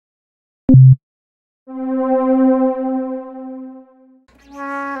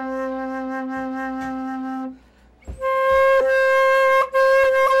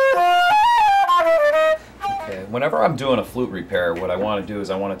Whenever I'm doing a flute repair, what I want to do is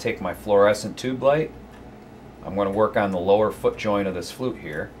I want to take my fluorescent tube light. I'm going to work on the lower foot joint of this flute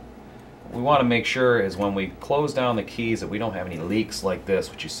here. What we want to make sure is when we close down the keys that we don't have any leaks like this,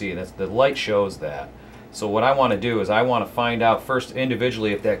 what you see, that's, the light shows that. So what I want to do is I want to find out first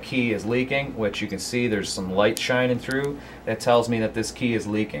individually if that key is leaking, which you can see there's some light shining through. That tells me that this key is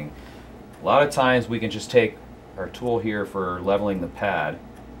leaking. A lot of times we can just take our tool here for leveling the pad,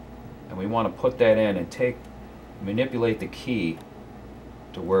 and we want to put that in and manipulate the key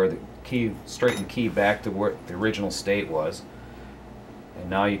to where the key, straighten the key back to where the original state was. And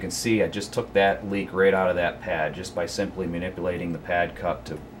now you can see I just took that leak right out of that pad just by simply manipulating the pad cup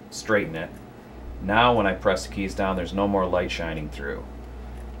to straighten it. Now when I press the keys down, there's no more light shining through.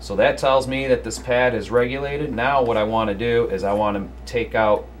 So that tells me that this pad is regulated. Now what I want to do is I want to take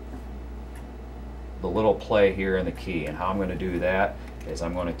out the little play here in the key, and how I'm going to do that is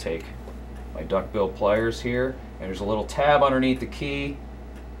I'm going to take my duckbill pliers here, and there's a little tab underneath the key.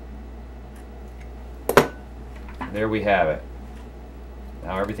 There we have it.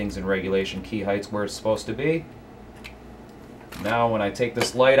 Now everything's in regulation, key height's where it's supposed to be. Now when I take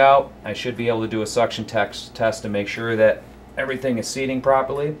this light out, I should be able to do a suction test to make sure that everything is seating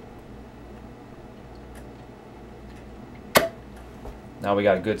properly. Now we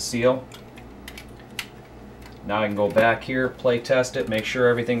got a good seal. Now I can go back here, play test it, make sure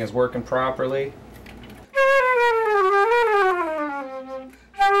everything is working properly.